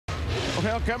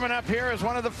Well, coming up here is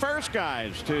one of the first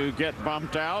guys to get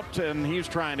bumped out, and he's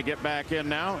trying to get back in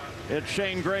now. It's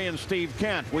Shane Gray and Steve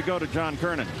Kent. We go to John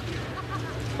Kernan.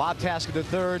 Bob Taskett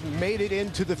III made it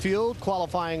into the field,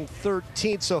 qualifying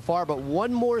 13th so far, but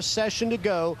one more session to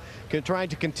go, trying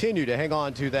to continue to hang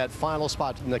on to that final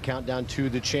spot in the countdown to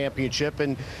the championship.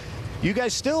 And you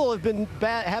guys still have been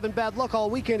having bad luck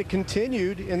all weekend. It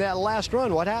continued in that last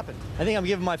run. What happened? I think I'm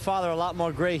giving my father a lot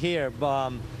more gray here.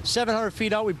 700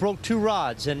 feet out, we broke 2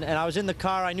 rods, and I was in the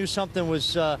car. I knew something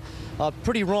was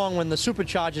pretty wrong when the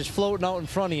supercharger's floating out in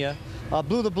front of you.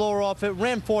 Blew the blower off. It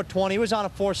ran 420. It was on a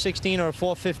 416 or a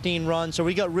 415 run, so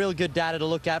we got real good data to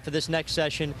look at for this next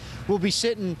session. We'll be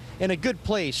sitting in a good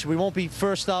place. We won't be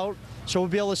first out, so we'll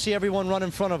be able to see everyone run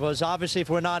in front of us. Obviously, if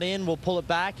we're not in, we'll pull it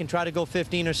back and try to go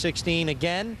 15 or 16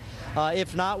 again.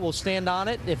 If not, we'll stand on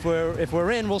it. If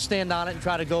we're in, we'll stand on it and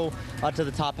try to go to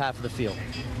the top half of the field.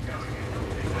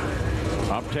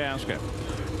 Bob Taskett,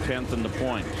 10th in the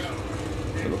points.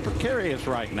 A little precarious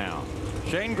right now.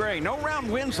 Shane Gray, no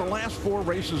round wins the last 4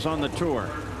 races on the tour.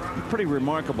 Pretty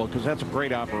remarkable, because that's a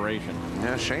great operation.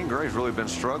 Yeah, Shane Gray's really been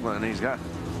struggling. He's got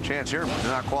a chance here to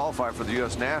not qualify for the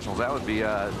U.S. Nationals. That would be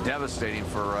devastating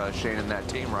for Shane and that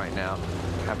team right now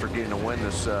after getting a win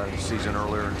this season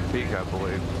earlier in Topeka, I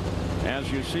believe.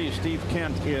 As you see, Steve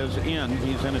Kent is in.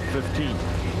 He's in at 15.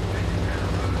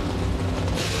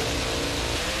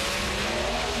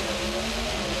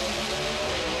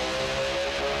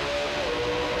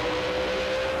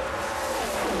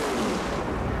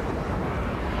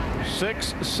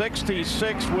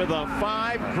 .666 with a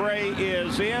 5. Gray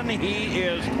is in. He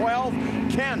is 12.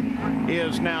 Kent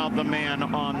is now the man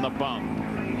on the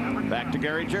bump. Back to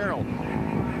Gary Gerald.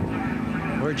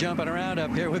 We're jumping around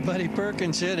up here with Buddy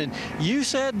Perkinson, and you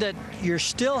said that you're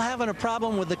still having a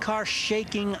problem with the car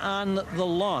shaking on the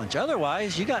launch.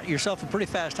 Otherwise, you got yourself a pretty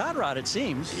fast hot rod, it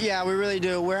seems. Yeah, we really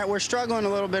do. We're struggling a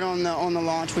little bit on the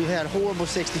launch. We've had horrible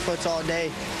 60-foots all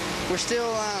day. We're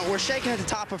still we're shaking at the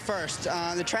top of first.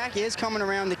 The track is coming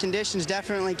around. The conditions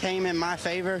definitely came in my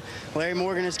favor. Larry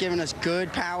Morgan has given us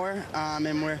good power,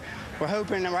 and we're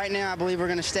hoping that right now I believe we're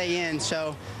going to stay in.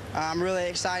 So I'm really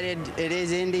excited. It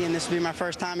is Indy, and this will be my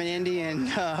first time in Indy, and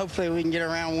hopefully we can get a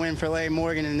round win for Larry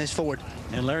Morgan in this Ford.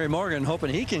 And Larry Morgan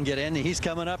hoping he can get in. He's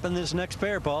coming up in this next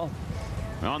pair, Paul.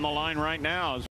 On the line right now is